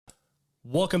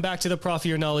Welcome back to the Profit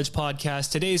Your Knowledge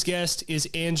podcast. Today's guest is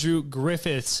Andrew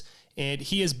Griffiths, and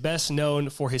he is best known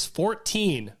for his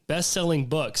 14 best-selling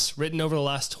books written over the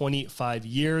last 25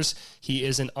 years. He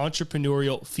is an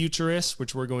entrepreneurial futurist,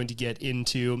 which we're going to get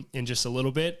into in just a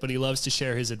little bit, but he loves to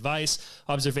share his advice,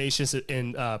 observations,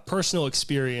 and personal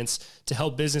experience to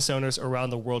help business owners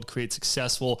around the world create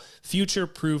successful,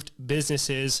 future-proofed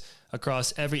businesses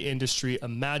across every industry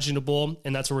imaginable.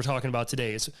 And that's what we're talking about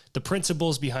today. It's the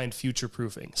principles behind future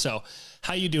proofing. So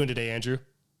how you doing today, Andrew?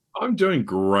 I'm doing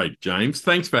great, James.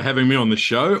 Thanks for having me on the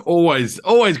show. Always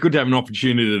good to have an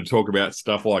opportunity to talk about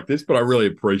stuff like this, but I really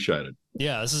appreciate it.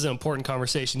 Yeah, this is an important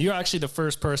conversation. You're actually the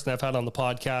first person I've had on the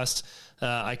podcast,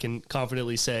 I can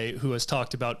confidently say, who has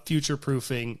talked about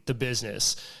future-proofing the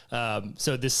business.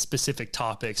 So this specific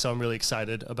topic. So I'm really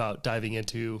excited about diving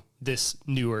into this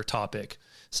newer topic.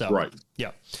 So, right.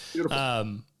 Yeah.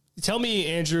 Beautiful. Tell me,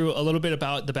 Andrew, a little bit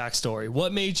about the backstory.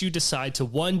 What made you decide to,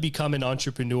 one, become an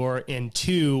entrepreneur, and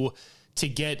two, to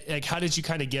get, like, how did you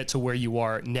kind of get to where you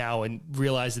are now and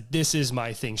realize that this is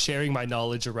my thing? Sharing my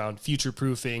knowledge around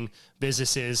future-proofing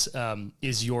businesses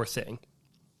is your thing.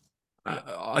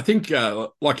 I think,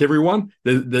 like everyone,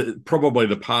 probably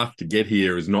the path to get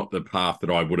here is not the path that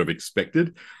I would have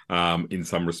expected in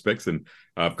some respects. And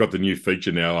I've got the new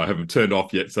feature now. I haven't turned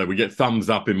off yet, so we get thumbs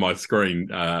up in my screen.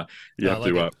 You have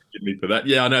to get me for that.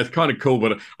 Yeah, I know it's kind of cool,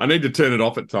 but I need to turn it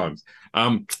off at times.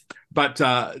 But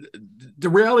the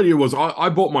reality was I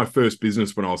bought my first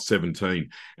business when I was 17,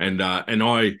 and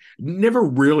I never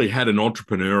really had an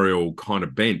entrepreneurial kind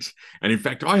of bent. And in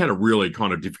fact, I had a really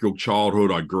kind of difficult childhood.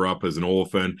 I grew up as an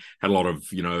orphan, had a lot of,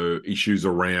 issues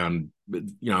around,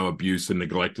 abuse and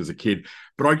neglect as a kid.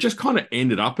 But I just kind of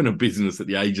ended up in a business at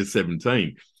the age of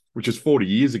 17, which is 40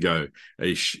 years ago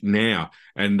now.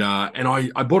 And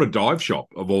I bought a dive shop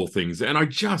of all things. And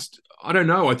I don't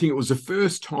know. I think it was the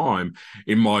first time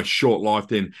in my short life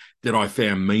then that I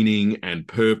found meaning and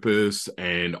purpose.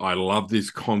 And I love this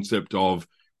concept of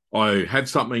I have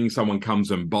something, someone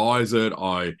comes and buys it.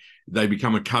 They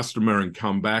become a customer and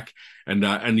come back. And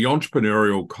the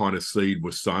entrepreneurial kind of seed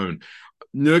was sown.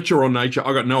 Nurture or nature,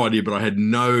 I got no idea, but I had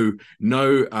no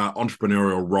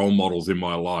entrepreneurial role models in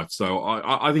my life. So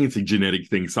I think it's a genetic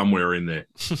thing somewhere in there.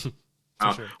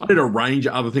 Sure. I did a range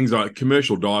of other things. I'm a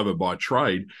commercial diver by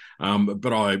trade,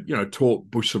 but I,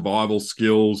 taught bush survival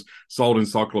skills, sold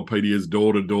encyclopedias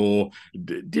door to door,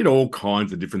 did all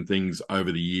kinds of different things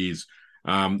over the years.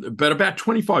 But about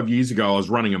 25 years ago, I was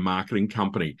running a marketing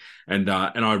company, and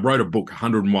I wrote a book,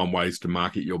 101 Ways to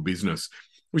Market Your Business.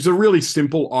 It was a really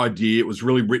simple idea. It was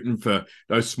really written for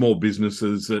those small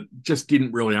businesses that just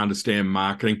didn't really understand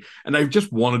marketing, and they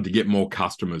just wanted to get more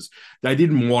customers. They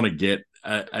didn't want to get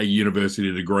a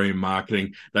university degree in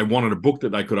marketing. They wanted a book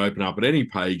that they could open up at any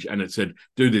page, and it said,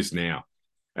 "Do this now."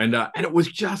 And it was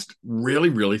just really,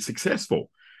 really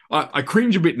successful. I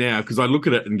cringe a bit now because I look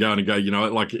at it and go,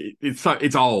 like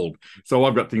it's old. So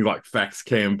I've got things like fax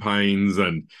campaigns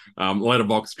and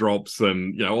letterbox drops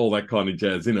and all that kind of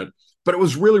jazz in it. But it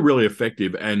was really, really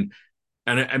effective. And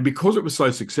because it was so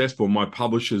successful, my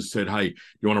publishers said, "Hey,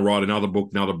 you want to write another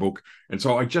book?" And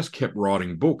so I just kept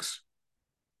writing books.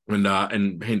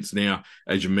 And hence now,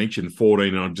 as you mentioned,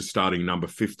 14, and I'm just starting number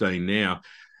 15 now.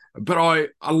 But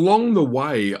along the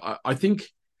way, I think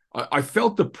I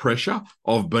felt the pressure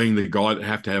of being the guy that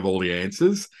have to have all the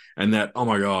answers, and that, oh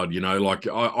my God,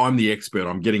 I'm the expert.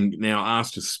 I'm getting now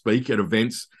asked to speak at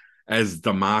events as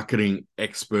the marketing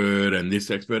expert and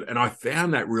this expert. And I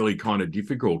found that really kind of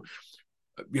difficult.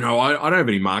 I don't have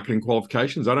any marketing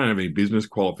qualifications. I don't have any business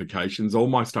qualifications. All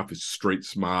my stuff is street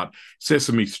smart,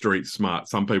 Sesame Street smart,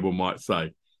 some people might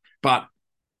say. But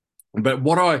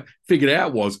what I figured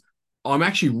out was I'm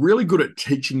actually really good at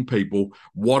teaching people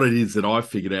what it is that I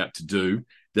figured out to do,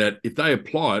 that if they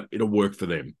apply it, it'll work for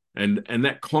them. And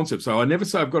that concept. So I never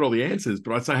say I've got all the answers,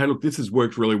 but I say, hey, look, this has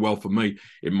worked really well for me.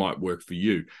 It might work for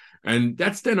you. And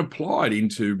that's then applied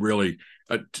into really,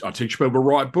 I teach people to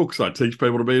write books. I teach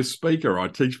people to be a speaker. I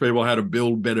teach people how to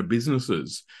build better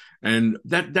businesses. And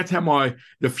that's how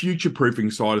the future-proofing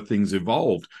side of things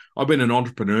evolved. I've been an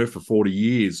entrepreneur for 40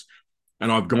 years,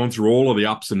 and I've gone through all of the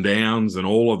ups and downs and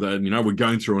all of that. We're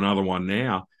going through another one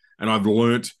now, and I've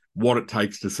learnt what it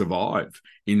takes to survive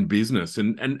in business.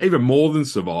 And even more than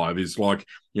survive is like,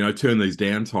 turn these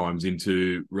down times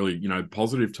into really,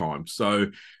 positive times.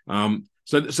 So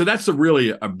that's a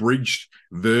really abridged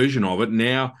version of it.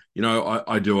 Now,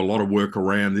 I do a lot of work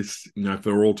around this,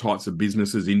 for all types of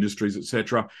businesses, industries,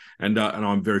 etc. And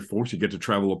I'm very fortunate to get to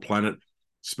travel the planet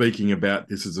speaking about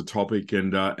this as a topic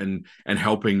and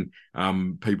helping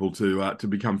people to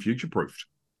become future-proofed.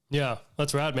 Yeah,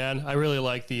 that's rad, man. I really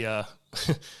like the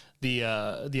the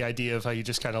idea of how you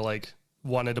just kind of like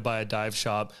wanted to buy a dive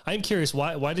shop. I'm curious,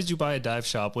 why did you buy a dive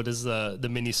shop? What is the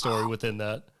mini story within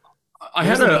that? I What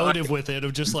was had the a motive with it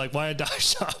of just like why a dive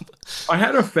shop? I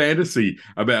had a fantasy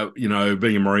about, being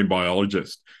a marine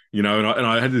biologist, and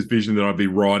I had this vision that I'd be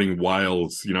riding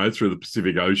whales, through the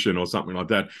Pacific Ocean or something like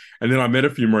that. And then I met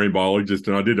a few marine biologists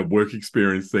and I did a work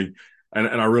experience thing. And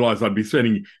I realized I'd be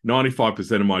spending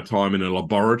 95% of my time in a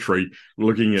laboratory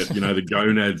looking at, the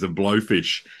gonads of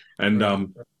blowfish. And Right.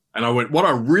 and I went, what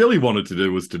I really wanted to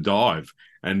do was to dive.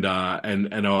 And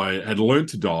I had learned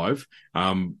to dive,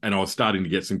 and I was starting to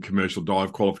get some commercial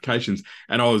dive qualifications.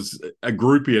 And I was a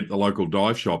groupie at the local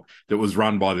dive shop that was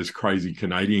run by this crazy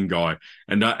Canadian guy.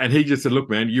 And he just said, "Look,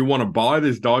 man, you want to buy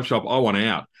this dive shop? I want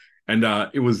out." And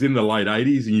it was in the late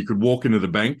 80s, and you could walk into the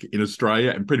bank in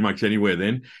Australia and pretty much anywhere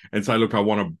then and say, "Look, I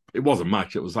want to." It wasn't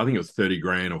much. I think it was 30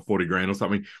 grand or 40 grand or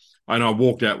something. And I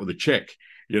walked out with a check.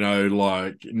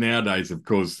 Like nowadays, of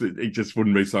course, it just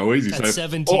wouldn't be so easy. At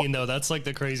 17, though, that's like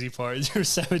the crazy part. You're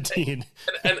 17.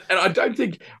 And I don't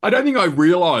think I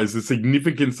realized the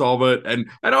significance of it. And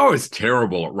I was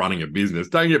terrible at running a business.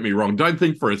 Don't get me wrong. Don't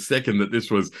think for a second that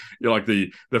this was like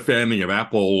the founding of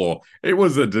Apple, or it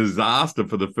was a disaster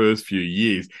for the first few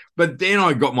years. But then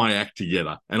I got my act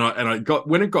together, and I got,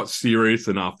 when it got serious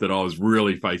enough that I was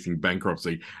really facing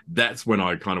bankruptcy, that's when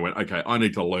I kind of went, okay, I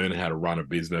need to learn how to run a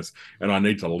business, and I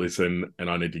need to listen, and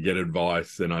I need to get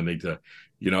advice, and I need to,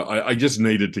 I just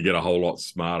needed to get a whole lot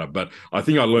smarter. But I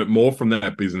think I learned more from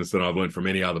that business than I've learned from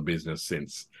any other business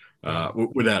since,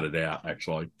 without a doubt,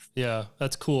 actually. Yeah,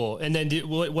 that's cool. And then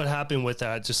what happened with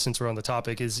that, just since we're on the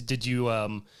topic, is did you,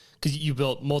 because you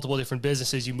built multiple different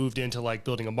businesses, you moved into like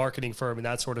building a marketing firm and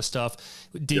that sort of stuff.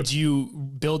 Did you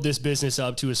build this business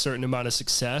up to a certain amount of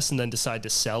success and then decide to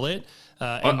sell it?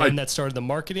 And then that started the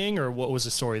marketing, or what was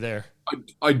the story there?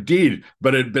 I did,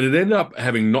 but it ended up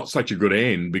having not such a good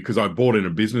end because I brought in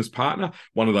a business partner,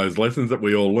 one of those lessons that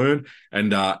we all learn,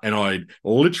 and I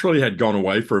literally had gone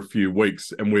away for a few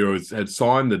weeks, and had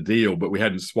signed the deal, but we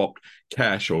hadn't swapped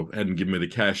cash, or hadn't given me the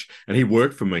cash, and he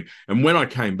worked for me. And when I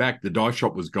came back, the dive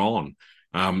shop was gone.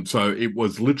 So it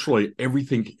was literally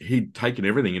everything. He'd taken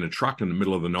everything in a truck in the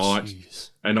middle of the night. Jeez.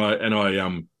 and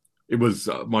I it was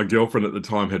my girlfriend at the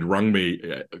time had rung me.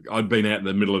 I'd been out in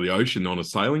the middle of the ocean on a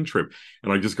sailing trip,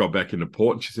 and I just got back into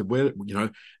port, and she said, "Where,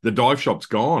 the dive shop's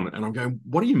gone." And I'm going,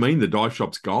 "What do you mean the dive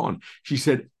shop's gone?" She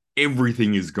said,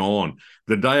 "Everything is gone.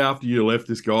 The day after you left,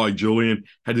 this guy, Julian,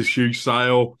 had this huge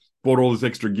sale, bought all this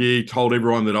extra gear, told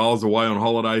everyone that I was away on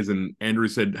holidays, and Andrew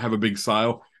said, have a big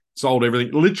sale, sold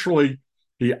everything." Literally,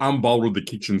 he unbolted the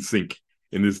kitchen sink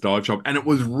in this dive shop, and it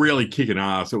was really kicking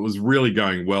ass. It was really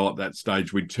going well at that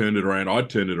stage. We'd turned it around. I'd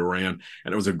turned it around,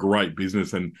 and it was a great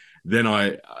business. And then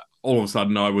all of a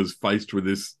sudden, I was faced with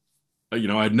this. I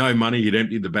had no money. He'd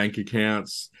emptied the bank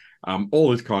accounts.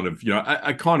 All this kind of,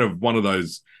 a kind of one of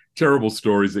those terrible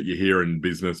stories that you hear in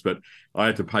business. But I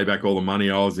had to pay back all the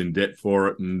money. I was in debt for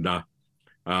it, and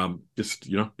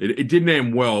it didn't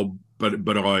end well.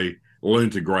 But I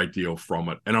learned a great deal from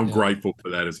it, and I'm grateful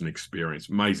for that as an experience.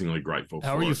 Amazingly grateful.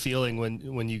 How were you feeling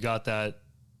when you got that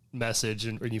message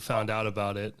and when you found out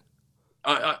about it?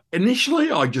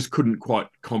 Initially, I just couldn't quite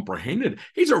comprehend it.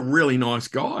 He's a really nice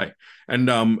guy, and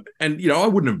I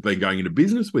wouldn't have been going into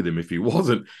business with him if he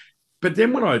wasn't. But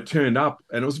then when I turned up,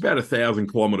 and it was about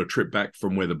 1,000-kilometer trip back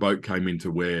from where the boat came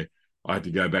into where I had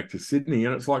to go back to Sydney,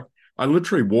 and it's like I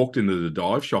literally walked into the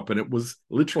dive shop, and it was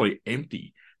literally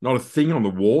empty. Not a thing on the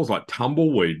walls, like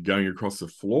tumbleweed going across the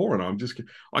floor. And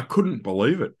I couldn't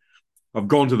believe it. I've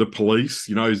gone to the police,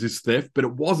 is this theft? But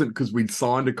it wasn't, because we'd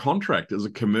signed a contract. It was a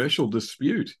commercial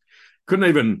dispute. Couldn't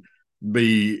even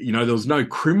be, there was no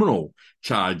criminal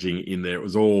charging in there. It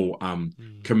was all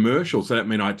commercial. So that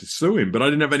meant I had to sue him. But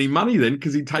I didn't have any money then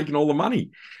because he'd taken all the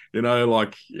money.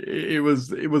 It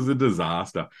was a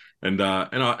disaster. And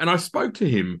I spoke to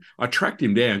him. I tracked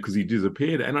him down because he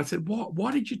disappeared. And I said,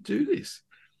 why did you do this?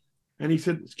 And he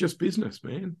said, "It's just business,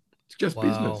 man. It's just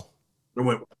business." I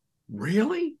went,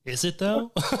 "Really? Is it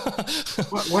though?"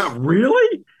 Wow,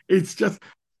 really? It's just,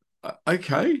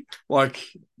 okay.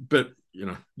 But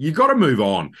you got to move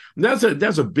on. And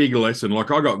that's a big lesson.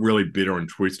 Like, I got really bitter and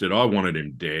twisted. I wanted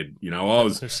him dead. I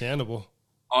was understandable.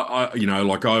 I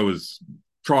was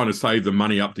trying to save the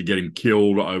money up to get him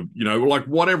killed.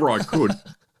 Whatever I could.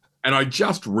 And I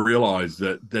just realized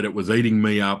that it was eating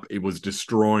me up. It was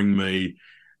destroying me.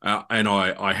 And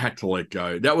I had to let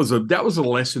go. That was a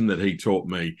lesson that he taught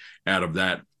me out of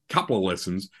that. Couple of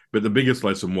lessons, but the biggest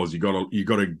lesson was you got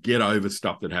to get over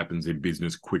stuff that happens in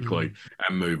business quickly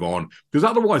and move on, because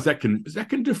otherwise that can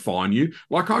define you.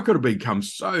 Like, I could have become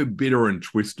so bitter and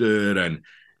twisted, and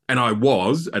And I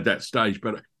was at that stage,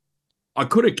 but I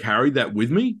could have carried that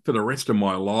with me for the rest of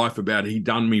my life about he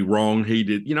done me wrong. He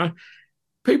did,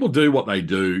 people do what they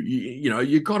do.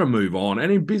 You got to move on. And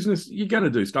in business, you're going to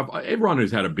do stuff. Everyone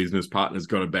who's had a business partner's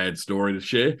got a bad story to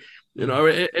share.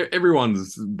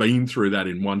 Everyone's been through that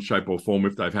in one shape or form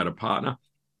if they've had a partner.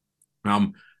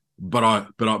 But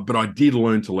I did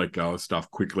learn to let go of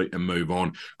stuff quickly and move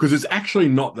on, because it's actually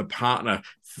not the partner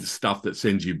stuff that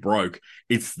sends you broke.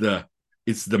 It's the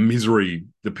misery,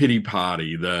 the pity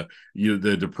party, the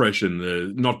depression,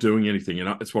 the not doing anything.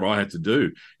 And it's what I had to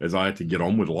do, as I had to get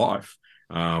on with life.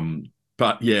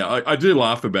 But yeah, I do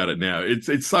laugh about it now.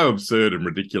 It's so absurd and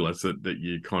ridiculous that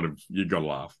you got to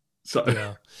laugh. So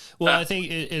yeah, well, I think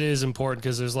it is important,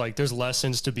 because there's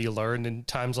lessons to be learned in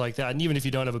times like that. And even if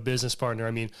you don't have a business partner,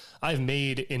 I mean, I've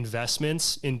made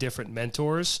investments in different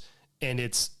mentors, and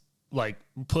it's like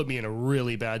put me in a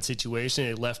really bad situation.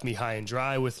 It left me high and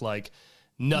dry with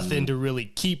nothing to really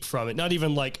keep from it. Not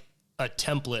even like a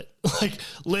template, like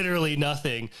literally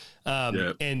nothing.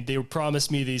 And they promised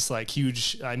me these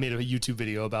huge, I made a YouTube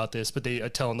video about this, but they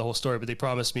telling the whole story, but they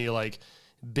promised me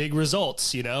big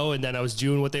results, and then I was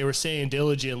doing what they were saying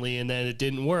diligently, and then it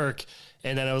didn't work.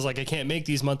 And then I was like, I can't make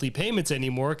these monthly payments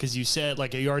anymore, because you said,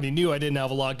 you already knew I didn't have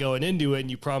a lot going into it,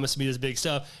 and you promised me this big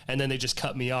stuff. And then they just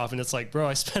cut me off. And it's like, bro,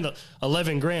 I spent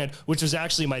 11 grand, which was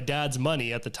actually my dad's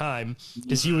money at the time,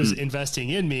 because he was investing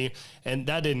in me, and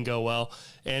that didn't go well.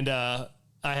 And I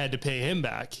had to pay him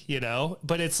back,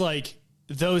 but it's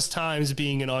those times,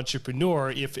 being an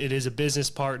entrepreneur, if it is a business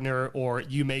partner or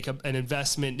you make an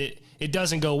investment, it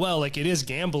doesn't go well. It is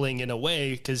gambling in a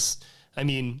way, because I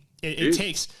mean, it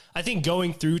takes, I think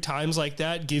going through times like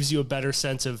that gives you a better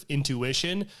sense of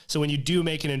intuition. So when you do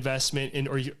make an investment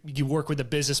or you work with a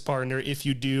business partner, if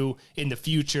you do in the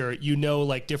future,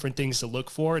 different things to look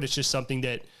for. And it's just something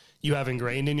that you have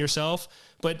ingrained in yourself.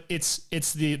 But it's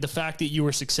the fact that you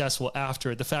were successful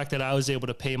after, the fact that I was able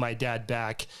to pay my dad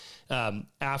back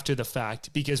after the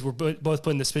fact, because we're both put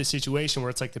in this situation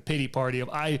where it's the pity party of,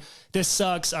 this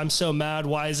sucks, I'm so mad,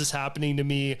 why is this happening to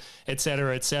me, et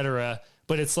cetera, et cetera.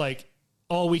 But it's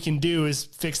all we can do is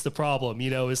fix the problem,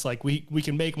 it's we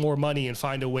can make more money and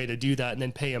find a way to do that and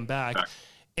then pay him back.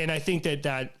 And I think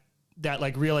that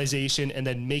realization, and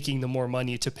then making the more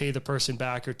money to pay the person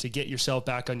back or to get yourself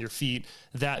back on your feet,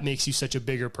 that makes you such a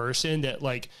bigger person that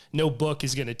no book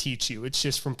is going to teach you. It's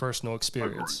just from personal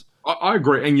experience. I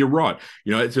agree. And you're right.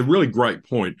 It's a really great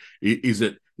point, is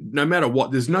that no matter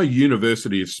what, there's no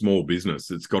university of small business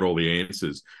that's got all the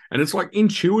answers. And it's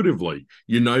intuitively,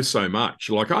 so much.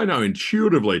 I know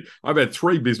intuitively, I've had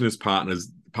 3 business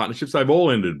partnerships. They've all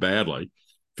ended badly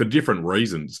for different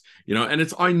reasons,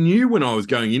 and I knew when I was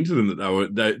going into them that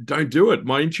they don't do it.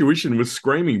 My intuition was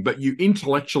screaming, but you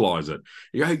intellectualize it.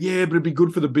 You go, yeah, but it'd be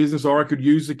good for the business, or I could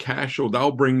use the cash, or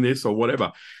they'll bring this or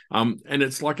whatever. And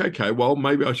it's okay, well,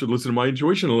 maybe I should listen to my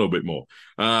intuition a little bit more.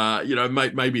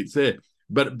 Maybe it's there,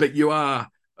 but you are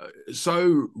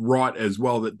so right as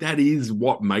well that is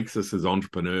what makes us as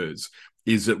entrepreneurs,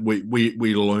 is that we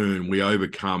learn, we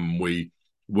overcome, we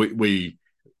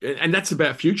and that's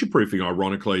about future-proofing,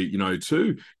 ironically,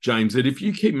 too, James, that if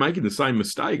you keep making the same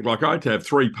mistake, I had to have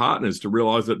 3 partners to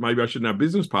realize that maybe I shouldn't have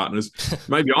business partners.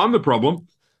 Maybe I'm the problem.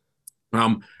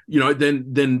 Then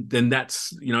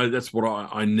that's what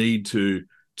I need to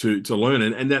learn.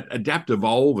 And that adapt,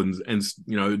 evolve,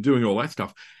 and doing all that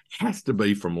stuff has to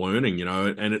be from learning,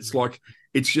 and it's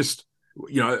it's just,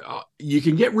 you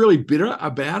can get really bitter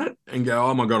about it and go,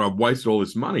 oh my God, I've wasted all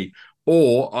this money.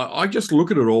 Or I just look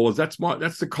at it all as that's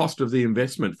the cost of the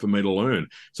investment for me to learn.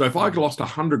 So if I lost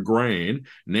 100 grand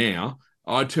now,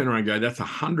 I turn around and go, that's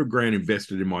 100 grand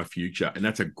invested in my future, and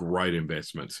that's a great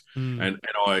investment. And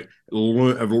I've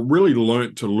really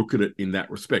learned to look at it in that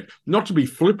respect, not to be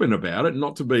flippant about it,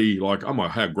 not to be oh,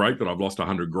 how great that I've lost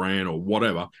 100 grand or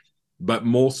whatever, but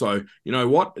more so,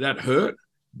 what, that hurt,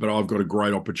 but I've got a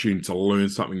great opportunity to learn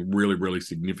something really, really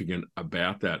significant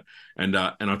about that. And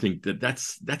I think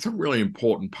that's a really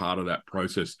important part of that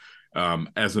process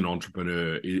as an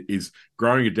entrepreneur, is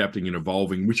growing, adapting, and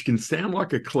evolving, which can sound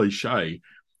like a cliche,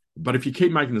 but if you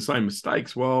keep making the same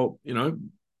mistakes, well,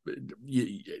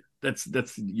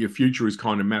 that's your future is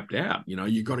kind of mapped out.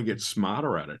 You've got to get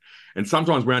smarter at it. And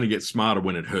sometimes we only get smarter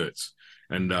when it hurts.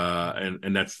 And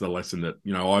that's the lesson that,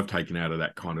 I've taken out of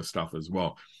that kind of stuff as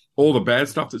well. All the bad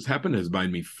stuff that's happened has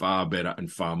made me far better and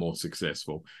far more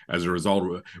successful as a result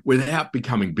of it, without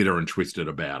becoming bitter and twisted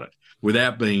about it,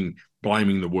 without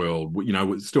blaming the world,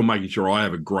 still making sure I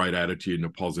have a great attitude and a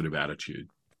positive attitude.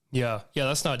 Yeah, yeah,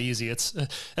 that's not easy. It's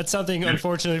that's something,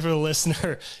 unfortunately, for the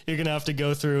listener, you're gonna have to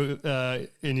go through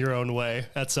in your own way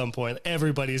at some point.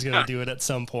 Everybody's gonna do it at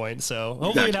some point. So hopefully,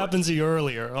 it Exactly. happens to you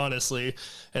earlier, honestly,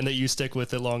 and that you stick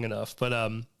with it long enough. But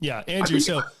yeah, I Andrew. think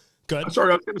So good.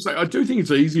 Sorry, I was going to say, I do think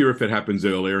it's easier if it happens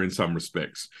earlier in some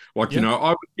respects. Like, Yeah. I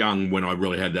was young when I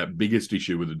really had that biggest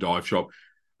issue with the dive shop.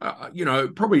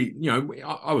 Probably,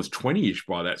 I was 20-ish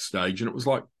by that stage, and it was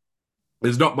like,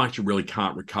 there's not much you really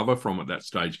can't recover from at that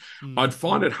stage. Mm. I'd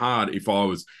find it hard if I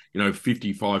was,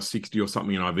 55, 60 or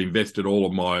something, and I've invested all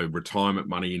of my retirement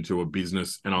money into a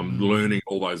business and I'm learning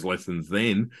all those lessons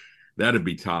then. That'd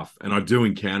be tough. And I do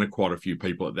encounter quite a few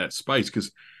people at that space because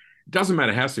it doesn't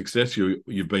matter how successful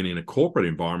you've been in a corporate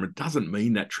environment, doesn't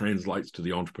mean that translates to the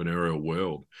entrepreneurial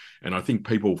world. And I think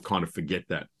people kind of forget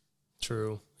that.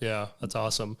 True. Yeah, that's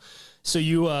awesome. So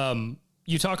you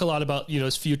talk a lot about,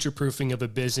 future proofing of a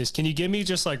business. Can you give me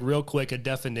just like real quick a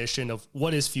definition of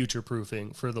what is future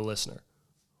proofing for the listener?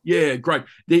 Yeah, great.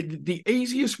 The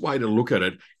easiest way to look at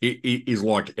it is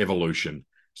like evolution.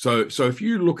 So if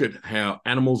you look at how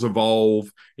animals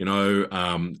evolve,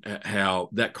 how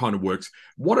that kind of works,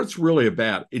 what it's really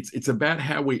about, it's about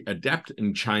how we adapt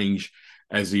and change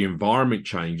as the environment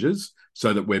changes,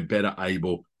 so that we're better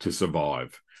able to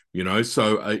survive.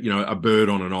 A bird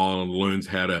on an island learns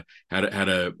how to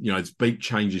its beak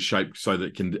changes shape so that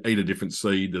it can eat a different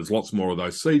seed. There's lots more of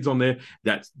those seeds on there.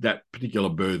 That particular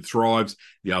bird thrives.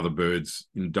 The other birds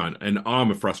don't. And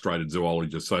I'm a frustrated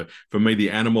zoologist, so for me,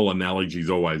 the animal analogies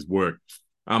always work.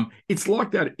 It's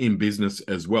like that in business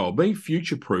as well. Being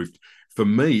future-proofed for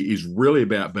me is really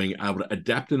about being able to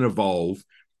adapt and evolve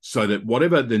so that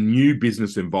whatever the new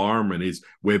business environment is,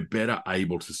 we're better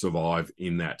able to survive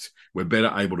in that. We're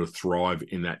better able to thrive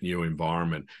in that new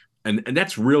environment. And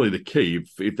that's really the key,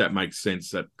 if that makes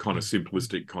sense, that kind of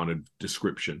simplistic kind of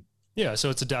description. Yeah, so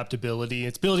it's adaptability.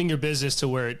 It's building your business to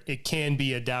where it can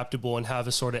be adaptable and have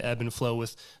a sort of ebb and flow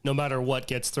with no matter what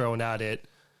gets thrown at it.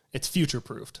 It's future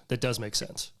proofed. That does make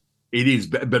sense. It is,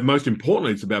 but most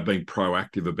importantly, it's about being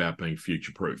proactive, about being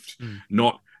future proofed,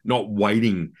 not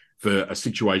waiting for a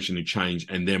situation to change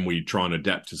and then we try and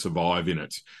adapt to survive in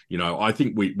it. I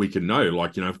think we can know,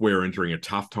 like, if we're entering a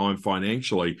tough time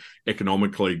financially,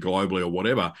 economically, globally, or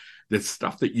whatever, there's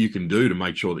stuff that you can do to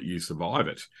make sure that you survive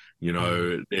it.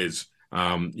 There's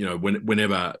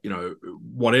whenever,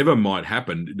 whatever might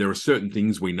happen, there are certain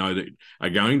things we know that are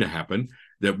going to happen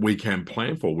that we can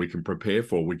plan for, we can prepare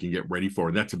for, we can get ready for.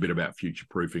 And that's a bit about future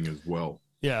proofing as well.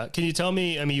 Yeah. Can you tell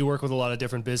me, I mean, you work with a lot of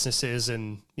different businesses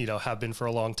and, have been for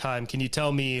a long time. Can you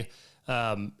tell me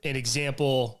an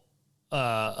example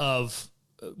of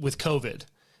with COVID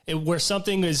where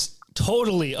something is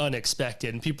totally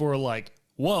unexpected and people were like,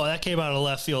 whoa, that came out of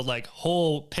left field, like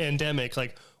whole pandemic,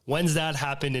 like when's that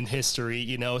happened in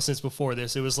history? Since before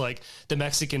this, it was like the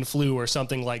Mexican flu or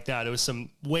something like that. It was some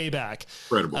way back.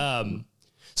 Incredible.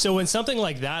 So when something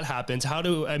like that happens,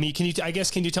 can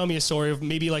you tell me a story of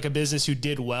maybe like a business who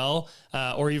did well,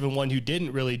 or even one who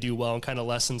didn't really do well and kind of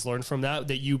lessons learned from that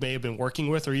you may have been working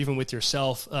with, or even with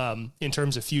yourself, in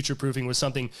terms of future proofing with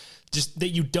something just that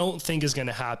you don't think is going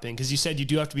to happen? Cause you said you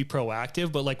do have to be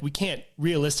proactive, but like we can't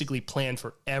realistically plan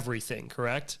for everything,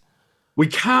 correct? We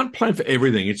can't plan for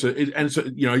everything.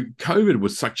 COVID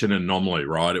was such an anomaly,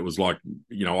 right? It was like,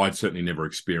 I'd certainly never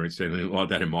experienced anything like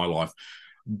that in my life,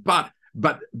 but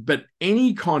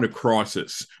any kind of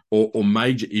crisis or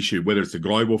major issue, whether it's a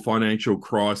global financial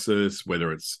crisis,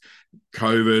 whether it's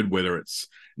COVID, whether it's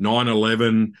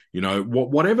 9/11,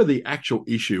 whatever the actual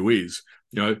issue is,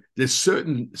 there's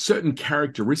certain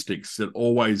characteristics that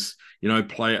always,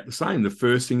 play out the same. The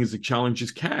first thing is the challenge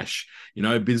is cash.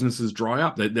 Businesses dry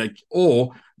up.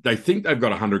 They think they've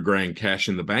got 100 grand cash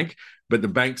in the bank, but the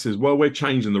bank says, well, we're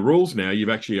changing the rules now. You've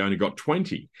actually only got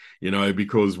 20,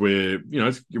 because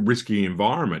it's a risky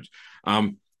environment.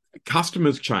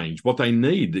 Customers change what they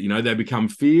need. They become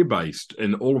fear-based,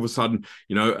 and all of a sudden,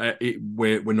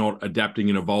 we're not adapting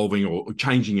and evolving or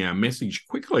changing our message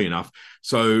quickly enough.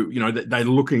 So, they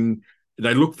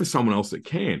look for someone else that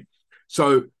can.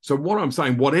 So what I'm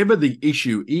saying, whatever the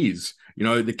issue is,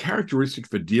 the characteristics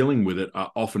for dealing with it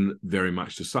are often very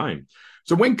much the same.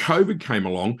 So when COVID came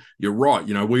along, you're right.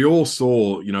 We all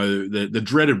saw, the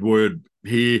dreaded word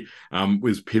here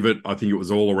was pivot. I think it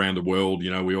was all around the world.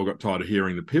 We all got tired of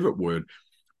hearing the pivot word.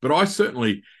 But I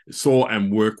certainly saw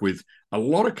and work with a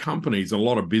lot of companies, a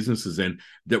lot of businesses then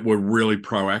that were really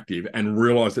proactive and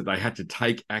realized that they had to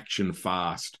take action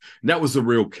fast. And that was the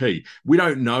real key. We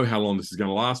don't know how long this is going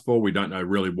to last for. We don't know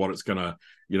really what it's going to,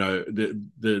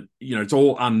 it's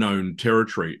all unknown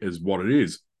territory is what it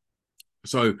is.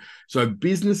 So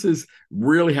businesses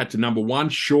really had to, number one,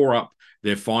 shore up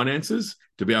their finances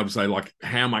to be able to say, like,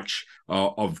 how much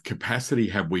of capacity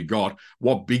have we got?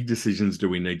 What big decisions do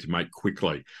we need to make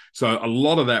quickly? So a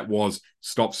lot of that was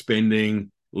stop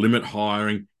spending, limit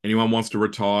hiring. Anyone wants to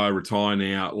retire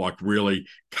now, like really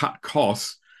cut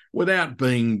costs without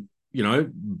being,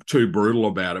 too brutal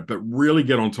about it, but really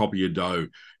get on top of your dough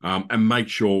and make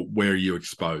sure where you're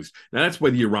exposed. Now, that's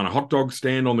whether you run a hot dog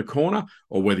stand on the corner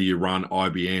or whether you run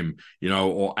IBM,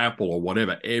 or Apple or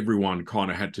whatever. Everyone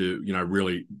kind of had to,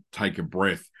 really take a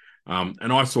breath.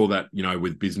 And I saw that,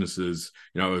 with businesses,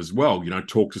 as well,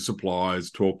 talk to suppliers,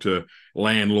 talk to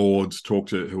landlords, talk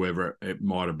to whoever it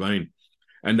might have been.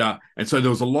 And so there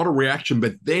was a lot of reaction,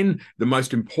 but then the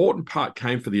most important part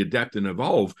came for the Adapt and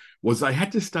Evolve was they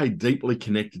had to stay deeply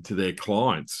connected to their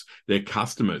clients, their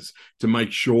customers, to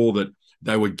make sure that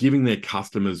they were giving their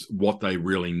customers what they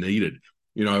really needed.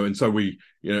 And so we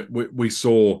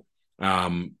saw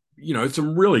some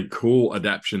really cool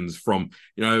adaptations from,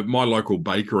 my local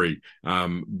bakery,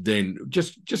 then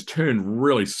just turned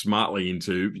really smartly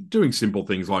into doing simple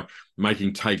things like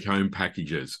making take-home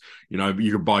packages.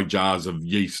 You could buy jars of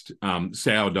yeast,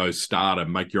 sourdough starter,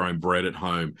 make your own bread at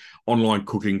home, online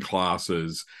cooking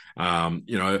classes,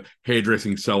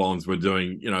 hairdressing salons were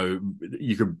doing,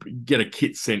 you could get a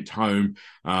kit sent home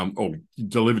or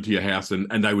delivered to your house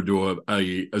and they would do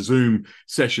a Zoom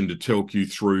session to talk you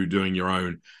through doing your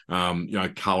own,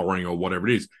 coloring or whatever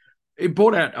it is. It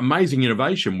brought out amazing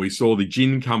innovation. We saw the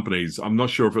gin companies. I'm not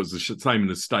sure if it was the same in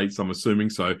the States. I'm assuming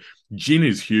so. Gin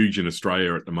is huge in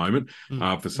Australia at the moment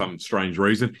for some strange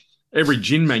reason. Every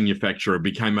gin manufacturer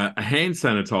became a hand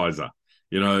sanitizer,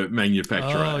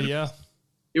 manufacturer. Oh, yeah.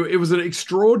 It was an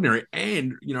extraordinary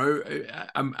and,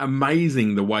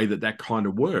 amazing the way that kind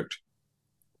of worked.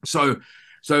 So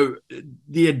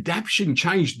the adaptation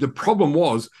changed. The problem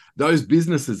was those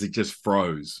businesses, it just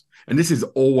froze. And this is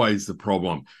always the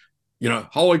problem.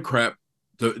 Holy crap,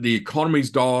 the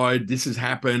economy's died. This has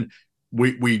happened.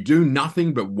 We do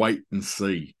nothing but wait and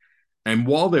see. And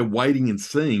while they're waiting and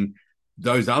seeing,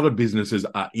 those other businesses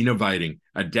are innovating,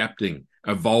 adapting,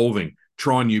 evolving,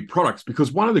 trying new products.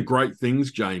 Because one of the great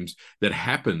things, James, that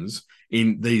happens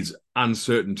in these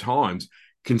uncertain times,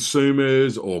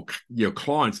 consumers or your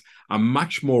clients are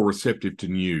much more receptive to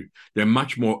new. They're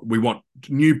much more, we want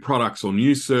new products or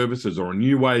new services or a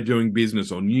new way of doing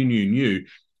business or new,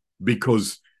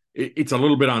 because it's a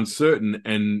little bit uncertain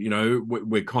and,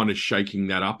 we're kind of shaking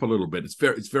that up a little bit.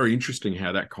 It's very interesting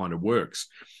how that kind of works.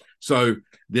 So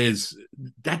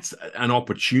that's an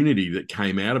opportunity that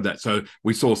came out of that. So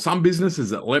we saw some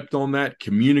businesses that leapt on that,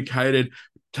 communicated,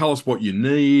 tell us what you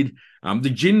need.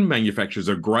 The gin manufacturers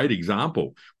are a great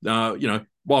example.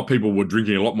 While people were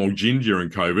drinking a lot more gin during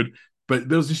COVID, but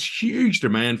there was this huge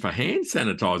demand for hand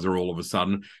sanitizer all of a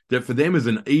sudden that for them is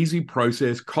an easy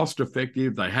process, cost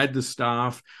effective. They had the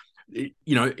staff,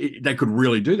 they could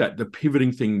really do that. The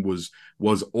pivoting thing was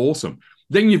awesome.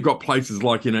 Then you've got places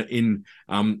like in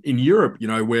Europe,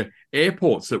 where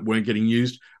airports that weren't getting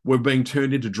used were being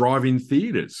turned into drive-in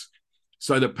theaters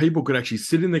so that people could actually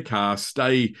sit in the car,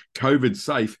 stay COVID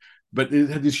safe, but it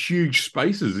had these huge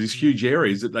spaces, these huge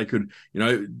areas that they could,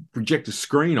 project a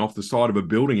screen off the side of a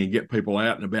building and get people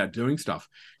out and about doing stuff,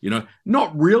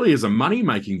 not really as a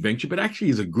money-making venture, but actually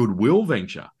as a goodwill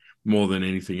venture more than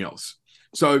anything else.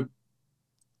 So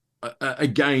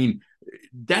again,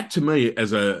 that to me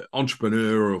as an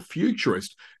entrepreneur or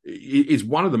futurist is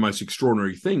one of the most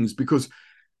extraordinary things, because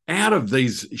out of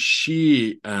these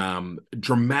sheer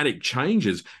dramatic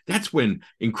changes, that's when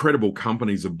incredible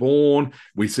companies are born.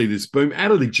 We see this boom.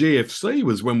 Out of the GFC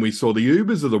was when we saw the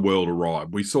Ubers of the world arrive.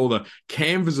 We saw the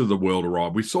Canvas of the world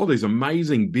arrive. We saw these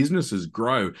amazing businesses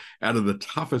grow out of the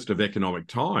toughest of economic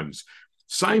times.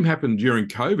 Same happened during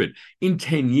COVID. In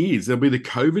 10 years, there'll be the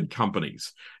COVID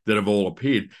companies that have all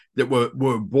appeared that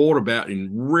were brought about in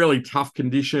really tough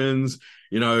conditions.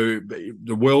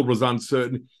 The world was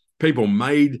uncertain. People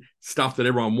made stuff that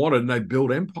everyone wanted and they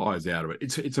built empires out of it.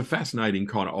 It's a fascinating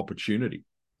kind of opportunity.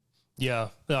 Yeah,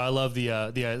 I love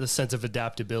the sense of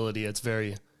adaptability. It's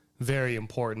very, very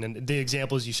important. And the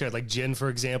examples you shared, like gin, for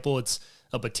example, it's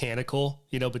a botanical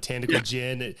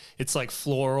gin. It's like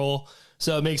floral.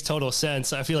 So it makes total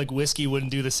sense. I feel like whiskey wouldn't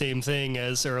do the same thing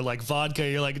or like vodka.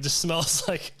 You're like, it just smells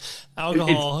like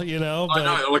alcohol, But, I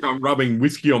know, like I'm rubbing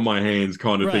whiskey on my hands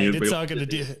kind of right, thing. It's not going to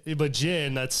do, but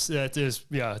gin,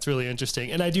 it's really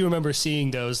interesting. And I do remember seeing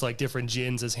those like different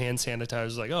gins as hand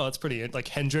sanitizers. Like, oh, it's pretty, like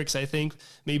Hendrix, I think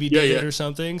maybe did it or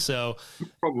something. So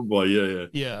probably,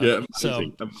 yeah. Amazing, so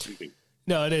amazing.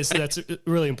 No, it is. That's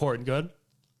really important. Go ahead.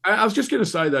 I was just going to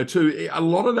say, though, too, a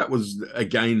lot of that was,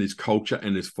 again, this culture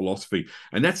and this philosophy.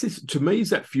 And that's this, to me, is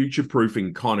that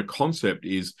future-proofing kind of concept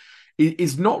is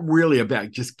is not really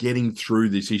about just getting through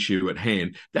this issue at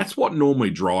hand. That's what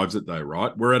normally drives it, though,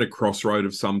 right? We're at a crossroad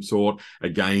of some sort.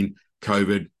 Again,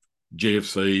 COVID,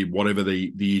 GFC, whatever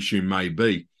the issue may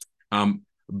be.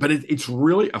 But it's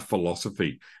really a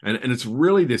philosophy, and it's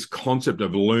really this concept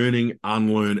of learning,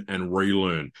 unlearn, and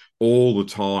relearn all the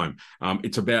time.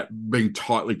 It's about being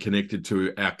tightly connected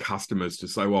to our customers to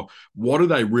say, well, what do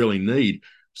they really need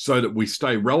so that we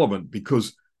stay relevant?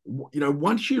 Because,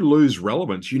 once you lose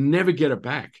relevance, you never get it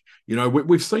back.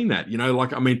 We've seen that,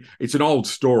 it's an old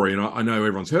story, and I know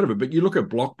everyone's heard of it, but you look at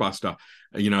Blockbuster,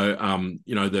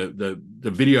 the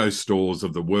video stores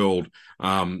of the world,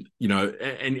 and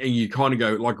you kind of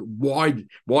go like, why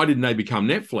didn't they become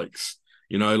Netflix?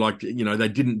 They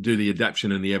didn't do the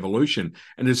adaptation and the evolution.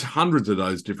 And there's hundreds of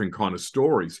those different kind of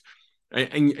stories.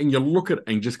 And you look at it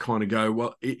and just kind of go,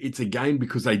 well, it's again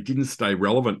because they didn't stay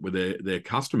relevant with their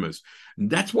customers. And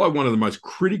that's why one of the most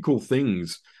critical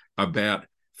things about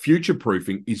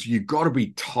future-proofing is you got to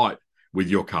be tight with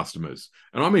your customers.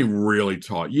 And I mean really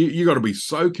tight. You got to be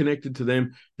so connected to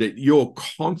them that you're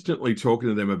constantly talking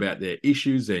to them about their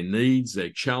issues, their needs,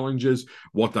 their challenges,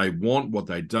 what they want, what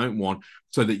they don't want,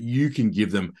 so that you can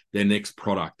give them their next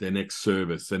product, their next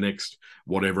service, their next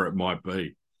whatever it might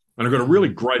be. And I've got a really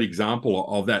great example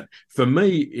of that for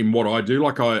me in what I do.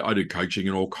 Like I do coaching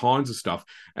and all kinds of stuff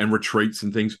and retreats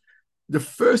and things. The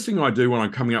first thing I do when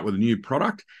I'm coming up with a new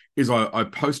product is I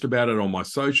post about it on my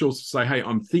socials to say, hey,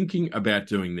 I'm thinking about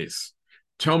doing this.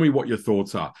 Tell me what your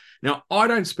thoughts are. Now, I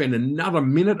don't spend another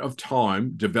minute of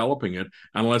time developing it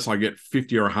unless I get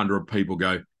 50 or 100 people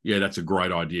go, yeah, that's a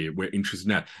great idea. We're interested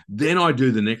in that. Then I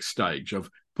do the next stage of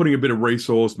putting a bit of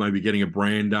resource, maybe getting a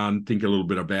brand done, think a little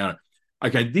bit about it.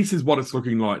 Okay, this is what it's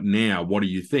looking like now. What do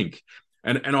you think?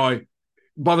 And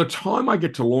by the time I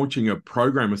get to launching a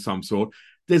program of some sort,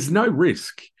 there's no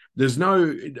risk. There's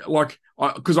no,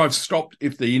 because I've stopped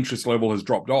if the interest level has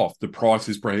dropped off, the price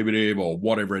is prohibitive or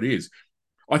whatever it is.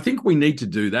 I think we need to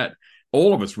do that,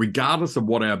 all of us, regardless of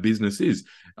what our business is.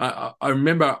 I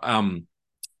remember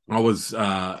I was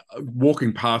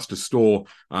walking past a store.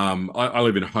 I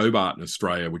live in Hobart in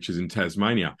Australia, which is in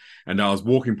Tasmania. And I was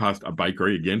walking past a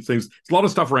bakery again. It's a lot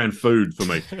of stuff around food for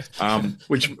me,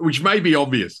 which may be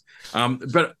obvious.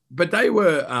 But they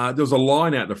were, there was a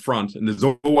line out the front, and there's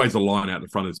always a line out the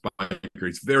front of this bakery.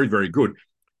 It's very, very good.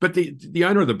 But the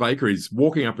owner of the bakery is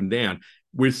walking up and down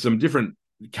with some different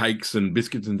cakes and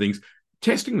biscuits and things,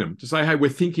 testing them to say, hey, we're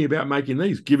thinking about making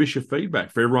these. Give us your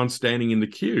feedback for everyone standing in the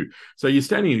queue. So you're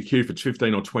standing in the queue for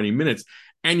 15 or 20 minutes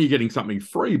and you're getting something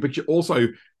free, but you also,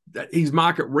 he's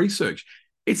market research.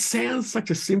 It sounds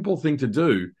such a simple thing to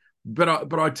do,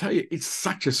 but I tell you, it's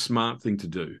such a smart thing to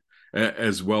do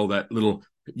as well. That little,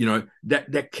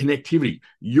 that connectivity,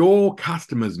 your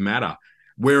customers matter.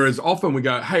 Whereas often we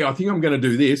go, hey, I think I'm going to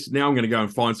do this. Now I'm going to go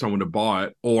and find someone to buy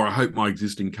it, or I hope my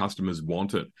existing customers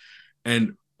want it.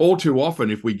 And all too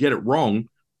often, if we get it wrong,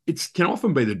 it can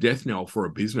often be the death knell for a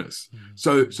business.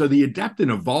 So the adapt and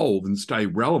evolve and stay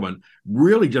relevant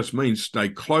really just means stay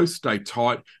close, stay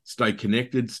tight, stay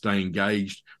connected, stay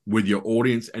engaged with your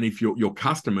audience. And if your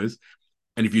customers,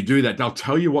 and if you do that, they'll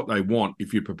tell you what they want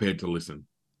if you're prepared to listen.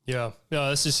 Yeah,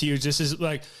 no, this is huge. This is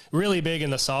like really big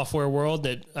in the software world.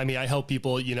 I help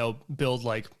people, build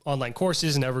like online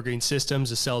courses and evergreen systems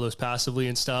to sell those passively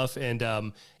and stuff.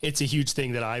 And it's a huge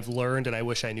thing that I've learned, and I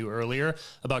wish I knew earlier,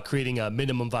 about creating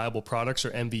minimum viable products,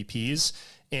 or MVPs.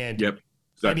 And yep.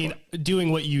 Exactly. I mean,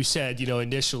 doing what you said,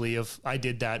 initially I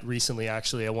did that recently.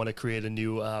 Actually, I want to create a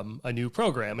new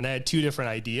program, and I had two different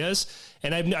ideas,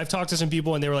 and I've talked to some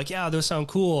people and they were like, yeah, those sound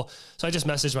cool. So I just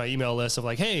messaged my email list of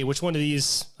like, hey, which one of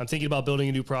these, I'm thinking about building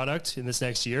a new product in this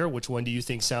next year. Which one do you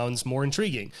think sounds more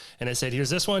intriguing? And I said,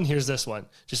 here's this one.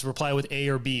 Just reply with A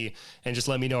or B and just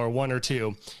let me know, or one or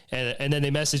two. And then they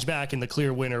messaged back, and the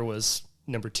clear winner was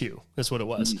number 2. That's what it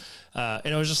was.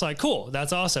 And I was just like, cool,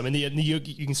 that's awesome. And you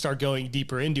can start going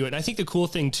deeper into it. And I think the cool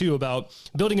thing too about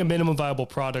building a minimum viable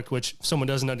product, which someone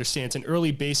doesn't understand, it's an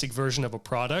early basic version of a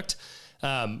product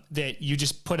that you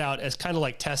just put out as kind of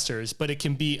like testers, but it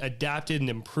can be adapted and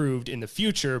improved in the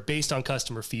future based on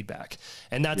customer feedback.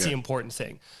 And that's the important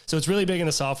thing. So it's really big in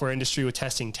the software industry with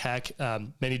testing tech,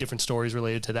 many different stories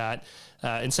related to that.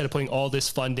 Instead of putting all this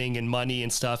funding and money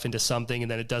and stuff into something and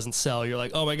then it doesn't sell, you're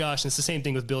like, oh my gosh. And it's the same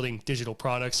thing with building digital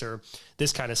products or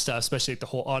this kind of stuff, especially like the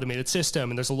whole automated system.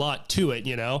 And there's a lot to it,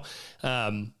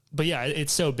 but yeah,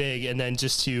 it's so big. And then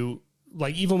just to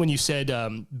like, even when you said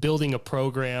building a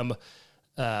program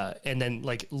and then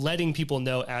like letting people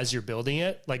know as you're building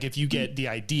it, like if you get the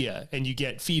idea and you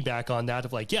get feedback on that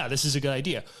of like, yeah, this is a good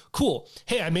idea. Cool.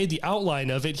 Hey, I made the outline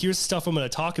of it. Here's stuff I'm going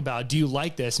to talk about. Do you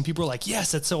like this? And people are like,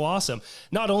 yes, that's so awesome.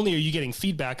 Not only are you getting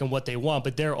feedback on what they want,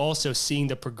 but they're also seeing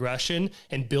the progression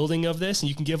and building of this. And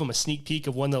you can give them a sneak peek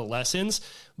of one of the lessons.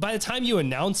 By the time you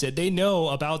announce it, they know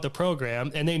about the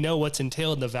program and they know what's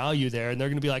entailed and the value there. And they're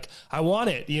going to be like, I want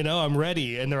it, I'm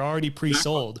ready. And they're already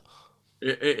pre-sold.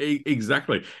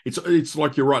 Exactly. It's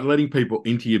like you're right, letting people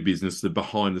into your business, the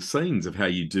behind the scenes of how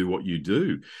you do what you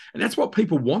do. And that's what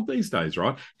people want these days,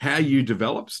 right? How you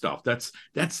develop stuff.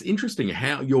 That's interesting,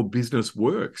 how your business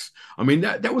works. I mean,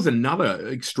 that was another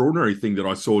extraordinary thing that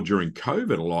I saw during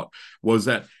COVID a lot, was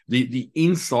that the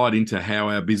insight into how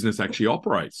our business actually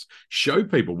operates. Show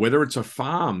people, whether it's a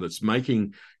farm that's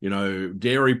making,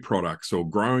 dairy products or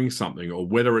growing something, or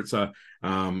whether it's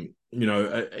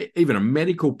even a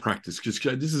medical practice, just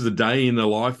this is a day in the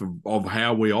life of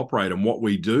how we operate and what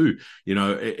we do,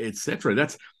 etc.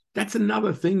 That's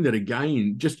another thing that,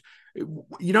 again, just,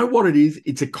 what it is?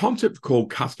 It's a concept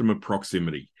called customer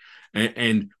proximity.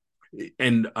 And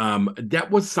that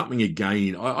was something,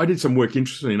 again, I did some work,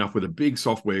 interestingly enough, with a big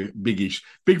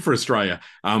big for Australia,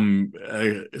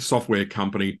 software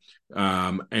company.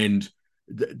 And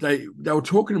they were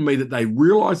talking to me that they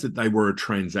realized that they were a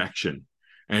transaction.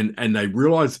 And they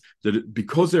realize that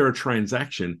because they're a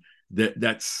transaction,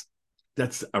 that's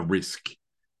a risk.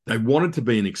 They want it to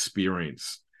be an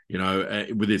experience,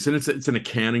 with this. And it's an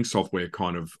accounting software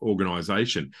kind of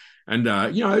organization. And,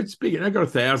 it's big. They've got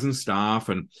 1,000 staff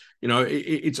and,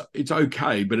 it's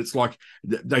okay. But it's like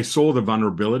they saw the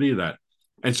vulnerability of that.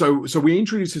 And so we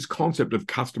introduced this concept of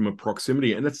customer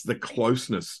proximity, and that's the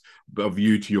closeness of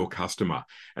you to your customer.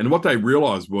 And what they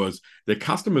realized was their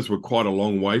customers were quite a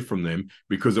long way from them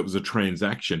because it was a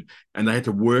transaction, and they had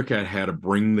to work out how to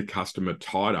bring the customer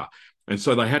tighter. And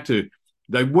so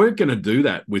they weren't going to do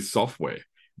that with software.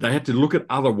 They had to look at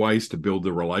other ways to build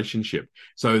the relationship.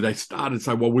 So they started to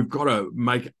say, well, we've got to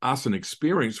make us an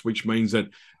experience, which means that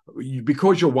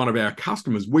because you're one of our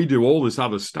customers, we do all this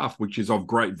other stuff, which is of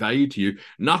great value to you,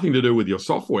 nothing to do with your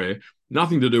software,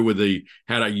 nothing to do with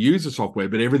how to use the software,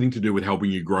 but everything to do with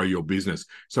helping you grow your business.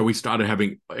 So we started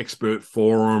having expert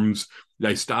forums.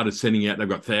 They started sending out, they've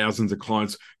got thousands of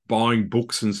clients, buying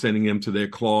books and sending them to their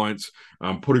clients,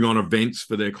 putting on events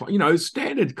for their clients,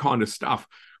 standard kind of stuff,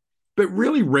 but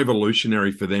really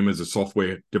revolutionary for them as a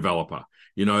software developer.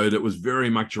 That was very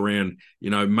much around,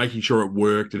 making sure it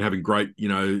worked and having great,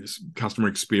 customer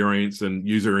experience and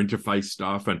user interface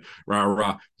stuff. And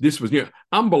this was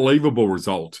unbelievable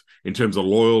result in terms of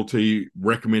loyalty,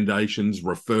 recommendations,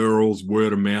 referrals,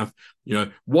 word of mouth.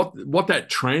 What that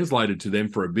translated to them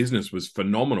for a business was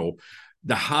phenomenal.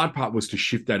 The hard part was to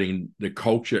shift that in the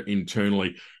culture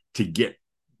internally to get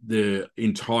the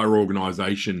entire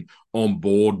organization on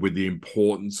board with the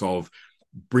importance of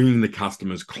bringing the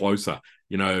customers closer,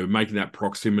 making that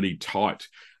proximity tight.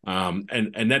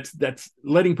 And that's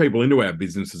letting people into our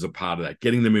business as a part of that,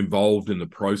 getting them involved in the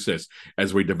process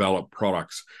as we develop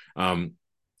products,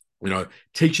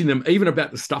 teaching them even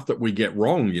about the stuff that we get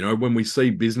wrong. When we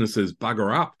see businesses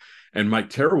bugger up and make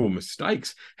terrible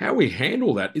mistakes, how we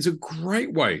handle that is a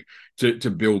great way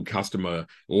to build customer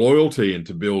loyalty and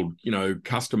to build,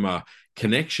 customer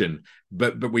connection.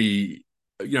 But we,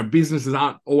 businesses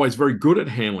aren't always very good at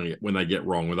handling it when they get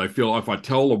wrong, where they feel if I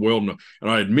tell the world and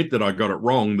I admit that I got it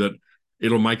wrong, that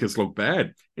it'll make us look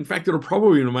bad. In fact, it'll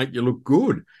probably make you look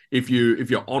good if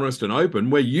you're honest and open.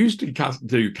 We're used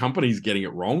to companies getting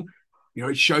it wrong,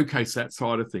 showcase that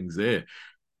side of things there.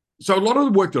 So a lot of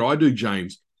the work that I do,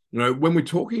 James, when we're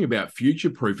talking about future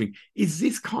proofing, is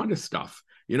this kind of stuff.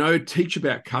 Teach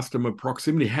about customer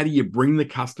proximity. How do you bring the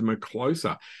customer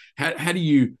closer? How do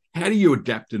you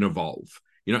adapt and evolve?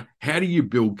 How do you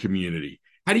build community?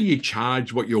 How do you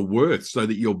charge what you're worth so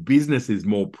that your business is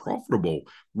more profitable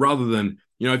rather than,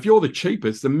 if you're the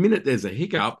cheapest, the minute there's a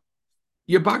hiccup,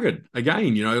 you're buggered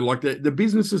again. Like the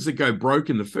businesses that go broke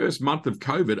in the first month of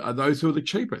COVID are those who are the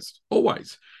cheapest,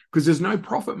 always, because there's no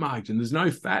profit margin. There's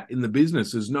no fat in the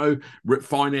business. There's no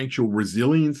financial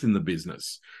resilience in the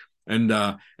business. And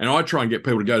I try and get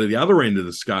people to go to the other end of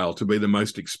the scale to be the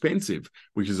most expensive,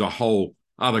 which is a whole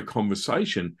other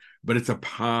conversation, but it's a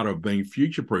part of being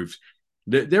future-proofed.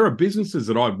 There are businesses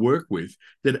that I've worked with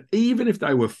that even if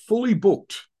they were fully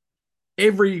booked,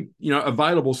 every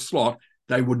available slot,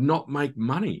 they would not make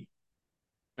money.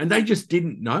 And they just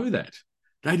didn't know that.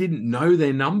 They didn't know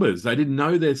their numbers. They didn't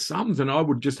know their sums. And I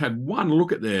would just have one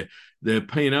look at their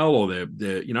P&L or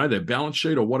their balance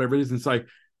sheet or whatever it is and say,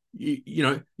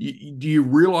 do you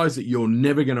realize that you're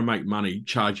never going to make money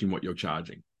charging what you're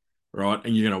charging? right?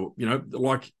 And you're gonna,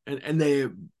 like, and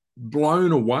they're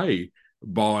blown away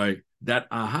by that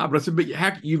aha. But I said, but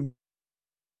how you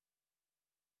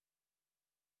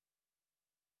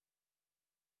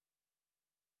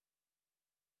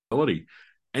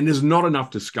and there's not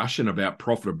enough discussion about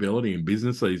profitability in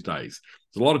business these days.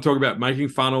 There's a lot of talk about making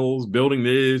funnels, building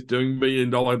this, doing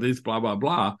 $1 million this, blah, blah,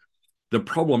 blah. The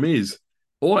problem is,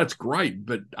 all that's great,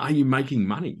 but are you making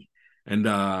money? And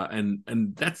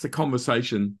that's the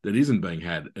conversation that isn't being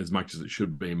had as much as it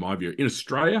should be, in my view. In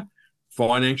Australia,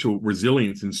 financial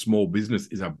resilience in small business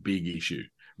is a big issue,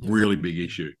 really big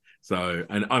issue. So,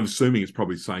 and I'm assuming it's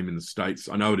probably the same in the States.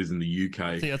 I know it is in the UK.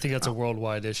 I think that's a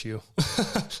worldwide issue.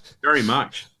 Very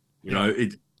much. You know,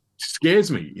 it scares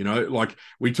me, like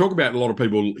we talk about a lot of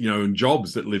people, in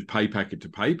jobs that live pay packet to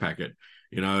pay packet,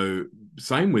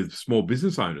 same with small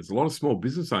business owners. A lot of small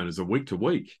business owners are week to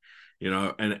week,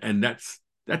 and that's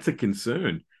a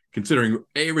concern, considering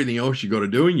everything else you got to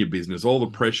do in your business, all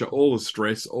the pressure, all the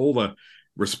stress, all the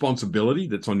responsibility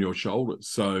that's on your shoulders.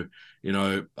 So,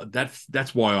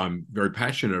 that's why I'm very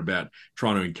passionate about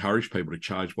trying to encourage people to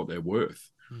charge what they're worth.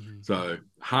 So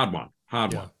hard one.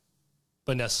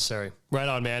 But necessary. Right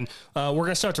on, man. We're going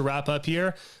to start to wrap up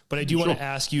here, but I do want to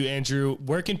ask you, Andrew,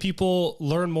 where can people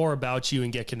learn more about you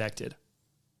and get connected?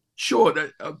 Sure.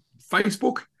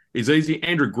 Facebook is easy.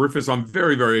 Andrew Griffiths. I'm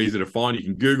very, very easy to find. You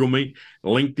can Google me,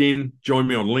 LinkedIn, join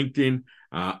me on LinkedIn,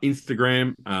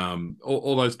 Instagram,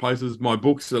 all those places. My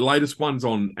books, the latest one's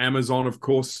on Amazon, of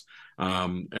course,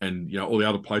 and all the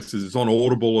other places. It's on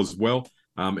Audible as well.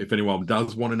 If anyone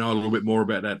does want to know a little bit more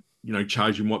about that,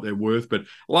 charging what they're worth. But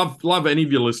love any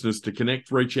of your listeners to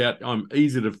connect, reach out. I'm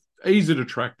easy to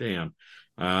track down.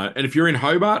 And if you're in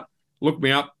Hobart, look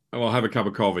me up and we'll have a cup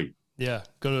of coffee. Yeah,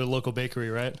 go to the local bakery,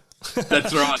 right?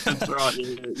 That's right.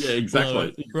 Yeah,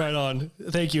 exactly. Right on.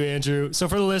 Thank you, Andrew. So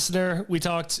for the listener, we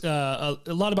talked a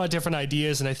lot about different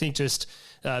ideas, and I think just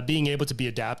being able to be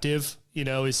adaptive,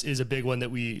 is a big one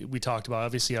that we talked about.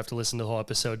 Obviously, you have to listen to the whole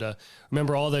episode to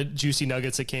remember all the juicy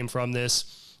nuggets that came from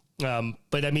this.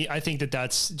 But I mean, I think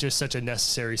that's just such a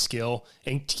necessary skill,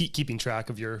 and keeping track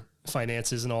of your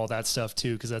finances and all that stuff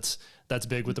too, because that's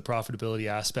big with the profitability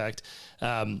aspect.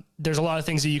 There's a lot of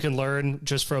things that you can learn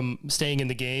just from staying in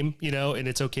the game, and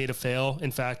it's okay to fail.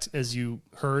 In fact, as you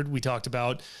heard, we talked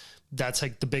about, that's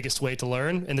like the biggest way to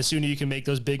learn. And the sooner you can make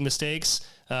those big mistakes,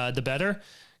 the better.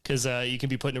 Because you can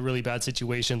be put in a really bad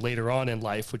situation later on in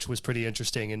life, which was pretty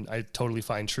interesting, and I totally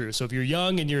find true. So if you're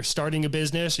young and you're starting a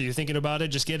business or you're thinking about it,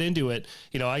 just get into it.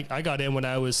 I got in when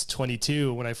I was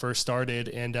 22 when I first started,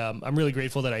 and I'm really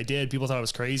grateful that I did. People thought I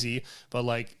was crazy, but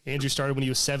like Andrew started when he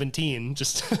was 17,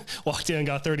 just walked in and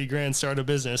got 30 grand, started a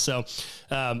business. So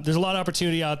there's a lot of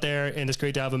opportunity out there, and it's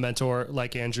great to have a mentor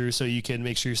like Andrew so you can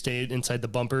make sure you stay inside the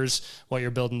bumpers while you're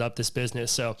building up this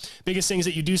business. So biggest thing is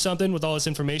that you do something with all this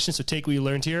information. So take what you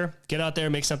learned here, get out there,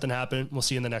 make something happen. We'll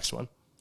see you in the next one.